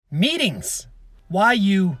Meetings. Why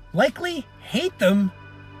you likely hate them,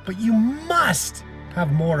 but you must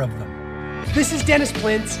have more of them. This is Dennis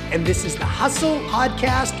Plintz, and this is the Hustle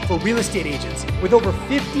Podcast for real estate agents. With over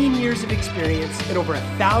 15 years of experience and over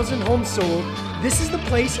 1,000 homes sold, this is the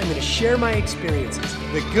place I'm going to share my experiences.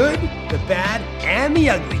 The good, the bad, and the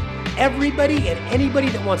ugly. Everybody and anybody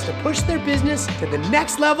that wants to push their business to the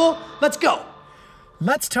next level, let's go.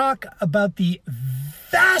 Let's talk about the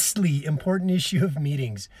vastly important issue of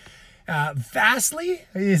meetings. Vastly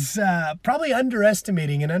is probably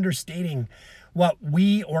underestimating and understating what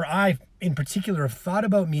we, or I in particular, have thought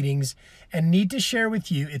about meetings and need to share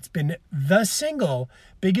with you. It's been the single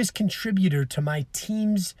biggest contributor to my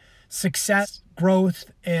team's success,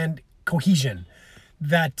 growth, and cohesion.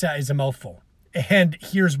 That is a mouthful. And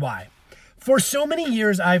here's why. For so many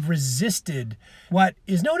years, I've resisted what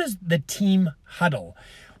is known as the team huddle.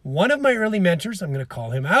 One of my early mentors, I'm going to call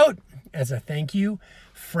him out as a thank you,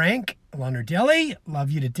 Frank Lonardelli, love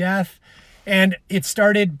you to death. And it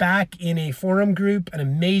started back in a forum group, an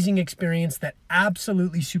amazing experience that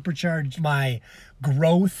absolutely supercharged my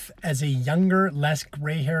growth as a younger, less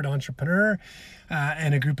gray-haired entrepreneur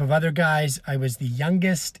and a group of other guys. I was the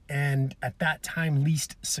youngest and at that time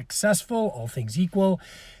least successful, all things equal.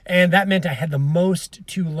 And that meant I had the most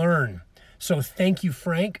to learn. So thank you,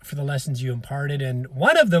 Frank, for the lessons you imparted. And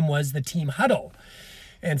one of them was the team huddle.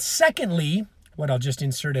 And secondly, what I'll just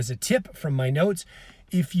insert as a tip from my notes,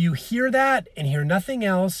 if you hear that and hear nothing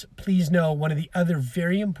else, please know one of the other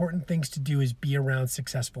very important things to do is be around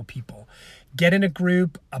successful people. Get in a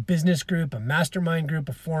group, a business group, a mastermind group,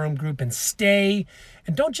 a forum group, and stay.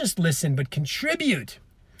 And don't just listen, but contribute.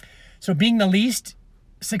 So being the least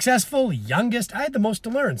successful, youngest, I had the most to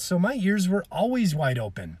learn. So my ears were always wide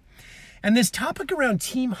open. And this topic around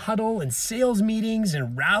team huddle and sales meetings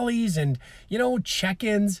and rallies and,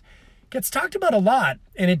 check-ins gets talked about a lot.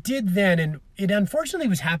 And it did then. And it unfortunately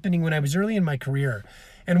was happening when I was early in my career.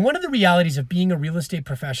 And one of the realities of being a real estate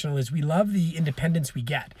professional is we love the independence we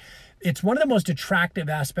get. It's one of the most attractive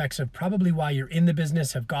aspects of probably why you're in the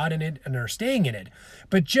business, have got in it, and are staying in it.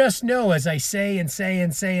 But just know, as I say and say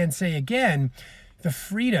and say and say again, the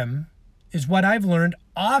freedom is what I've learned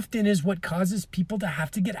often is what causes people to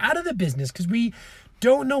have to get out of the business because we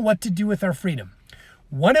don't know what to do with our freedom.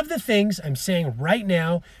 One of the things I'm saying right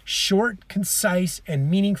now, short, concise, and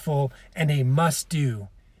meaningful, and a must do,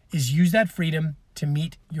 is use that freedom to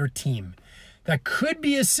meet your team. That could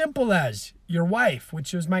be as simple as your wife,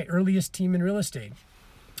 which was my earliest team in real estate.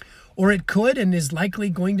 Or it could and is likely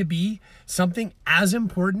going to be something as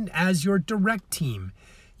important as your direct team,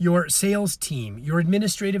 your sales team, your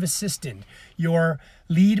administrative assistant, your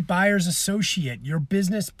lead buyer's associate, your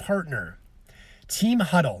business partner. Team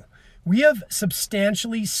huddle. We have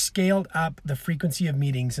substantially scaled up the frequency of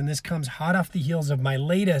meetings, and this comes hot off the heels of my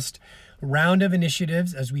latest round of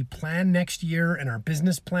initiatives as we plan next year in our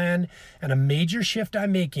business plan. And a major shift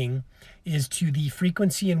I'm making is to the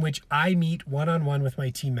frequency in which I meet one-on-one with my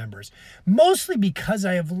team members, mostly because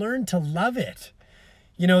I have learned to love it.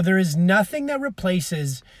 There is nothing that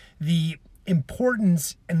replaces the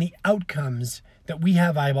importance and the outcomes that we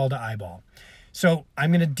have eyeball to eyeball. So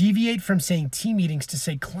I'm going to deviate from saying team meetings to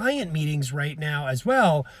say client meetings right now as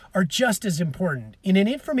well are just as important. In an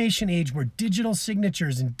information age where digital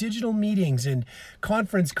signatures and digital meetings and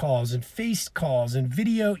conference calls and face calls and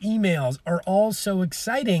video emails are all so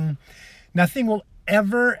exciting, nothing will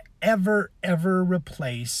ever, ever, ever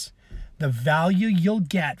replace the value you'll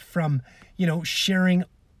get from, sharing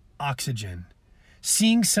oxygen,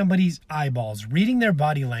 seeing somebody's eyeballs, reading their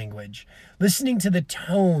body language, listening to the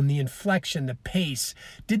tone, the inflection, the pace.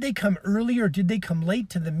 Did they come early or did they come late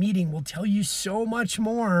to the meeting will tell you so much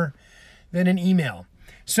more than an email.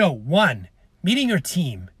 So 1, meeting your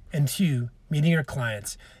team, and 2, meeting your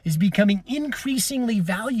clients is becoming increasingly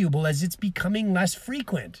valuable as it's becoming less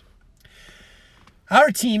frequent. Our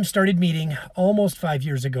team started meeting almost 5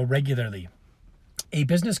 years ago regularly. A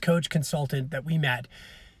business coach consultant that we met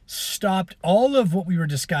stopped all of what we were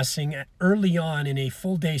discussing early on in a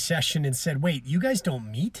full day session and said, wait, you guys don't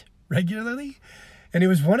meet regularly? And it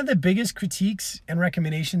was one of the biggest critiques and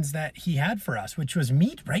recommendations that he had for us, which was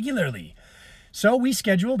meet regularly. So we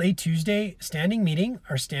scheduled a Tuesday standing meeting,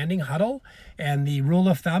 our standing huddle. And the rule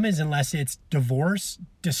of thumb is unless it's divorce,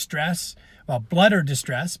 distress, blood or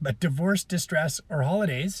distress, but divorce, distress, or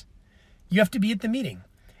holidays, you have to be at the meeting.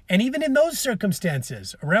 And even in those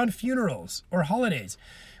circumstances, around funerals or holidays,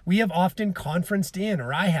 we have often conferenced in,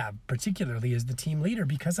 or I have, particularly as the team leader,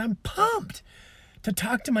 because I'm pumped to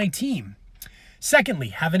talk to my team. Secondly,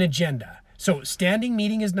 have an agenda. So standing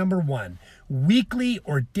meeting is number 1. Weekly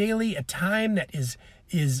or daily, a time that is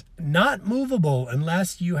is not movable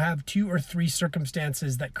unless you have 2 or 3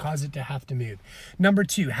 circumstances that cause it to have to move. Number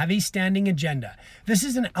 2, have a standing agenda. This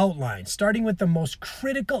is an outline, starting with the most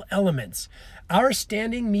critical elements. Our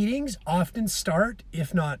standing meetings often start,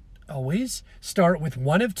 if not always, start with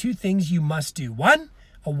one of 2 things you must do. 1,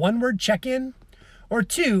 a one-word check-in, or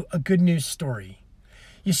 2, a good news story.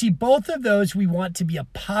 You see, both of those we want to be a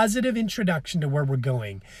positive introduction to where we're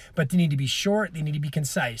going, but they need to be short, they need to be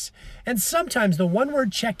concise. And sometimes the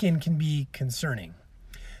one-word check-in can be concerning.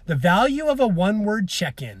 The value of a one-word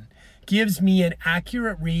check-in gives me an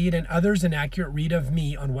accurate read and others an accurate read of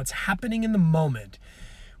me on what's happening in the moment.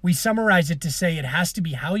 We summarize it to say it has to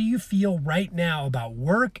be how you feel right now about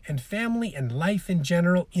work and family and life in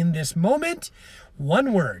general in this moment.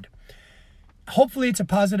 One word. Hopefully it's a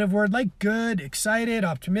positive word like good, excited,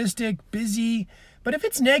 optimistic, busy. But if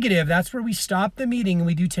it's negative, that's where we stop the meeting and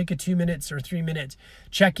we do take a 2 minutes or 3 minutes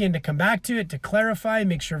check-in to come back to it, to clarify,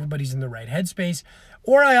 make sure everybody's in the right headspace.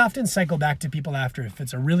 Or I often cycle back to people after if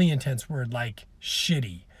it's a really intense word like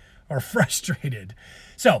shitty or frustrated.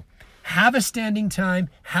 So have a standing time,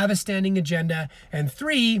 have a standing agenda. And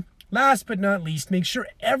 3, last but not least, make sure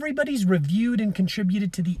everybody's reviewed and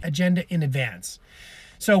contributed to the agenda in advance.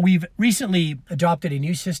 So we've recently adopted a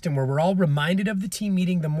new system where we're all reminded of the team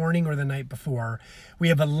meeting the morning or the night before. We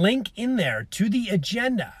have a link in there to the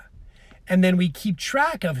agenda. And then we keep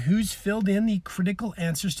track of who's filled in the critical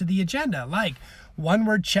answers to the agenda, like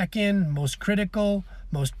one-word check-in, most critical,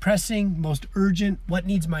 most pressing, most urgent, what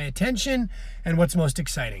needs my attention, and what's most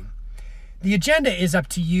exciting. The agenda is up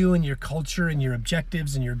to you and your culture and your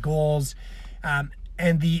objectives and your goals. And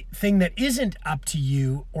the thing that isn't up to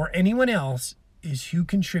you or anyone else is who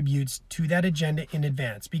contributes to that agenda in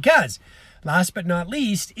advance. Because last but not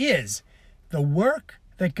least is the work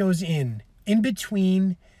that goes in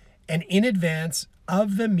between and in advance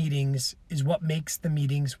of the meetings is what makes the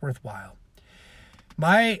meetings worthwhile.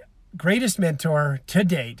 My greatest mentor to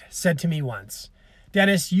date said to me once,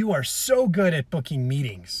 Dennis, you are so good at booking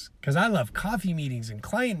meetings because I love coffee meetings and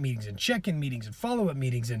client meetings and check-in meetings and follow-up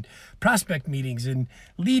meetings and prospect meetings and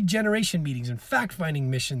lead generation meetings and fact-finding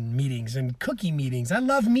mission meetings and cookie meetings. I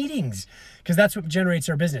love meetings because that's what generates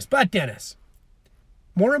our business. But Dennis,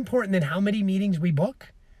 more important than how many meetings we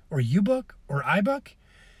book or you book or I book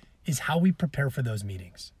is how we prepare for those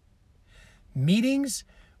meetings. Meetings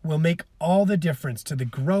will make all the difference to the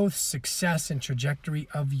growth, success, and trajectory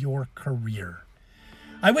of your career.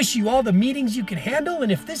 I wish you all the meetings you can handle,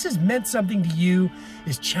 and if this has meant something to you,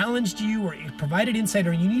 has challenged you, or provided insight,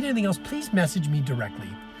 or you need anything else, please message me directly.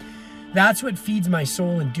 That's what feeds my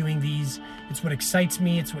soul in doing these. It's what excites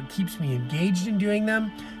me. It's what keeps me engaged in doing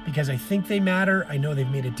them because I think they matter. I know they've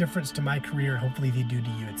made a difference to my career. Hopefully they do to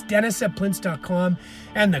you. It's dennis@plintz.com.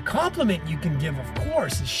 And the compliment you can give, of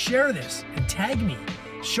course, is share this and tag me.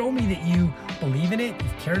 Show me that you believe in it,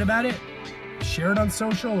 you've cared about it. Share it on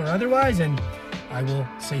social or otherwise, and I will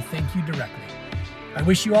say thank you directly. I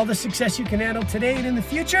wish you all the success you can handle today and in the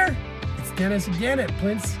future. It's Dennis again at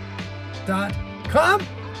plintz.com.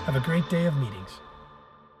 Have a great day of meeting.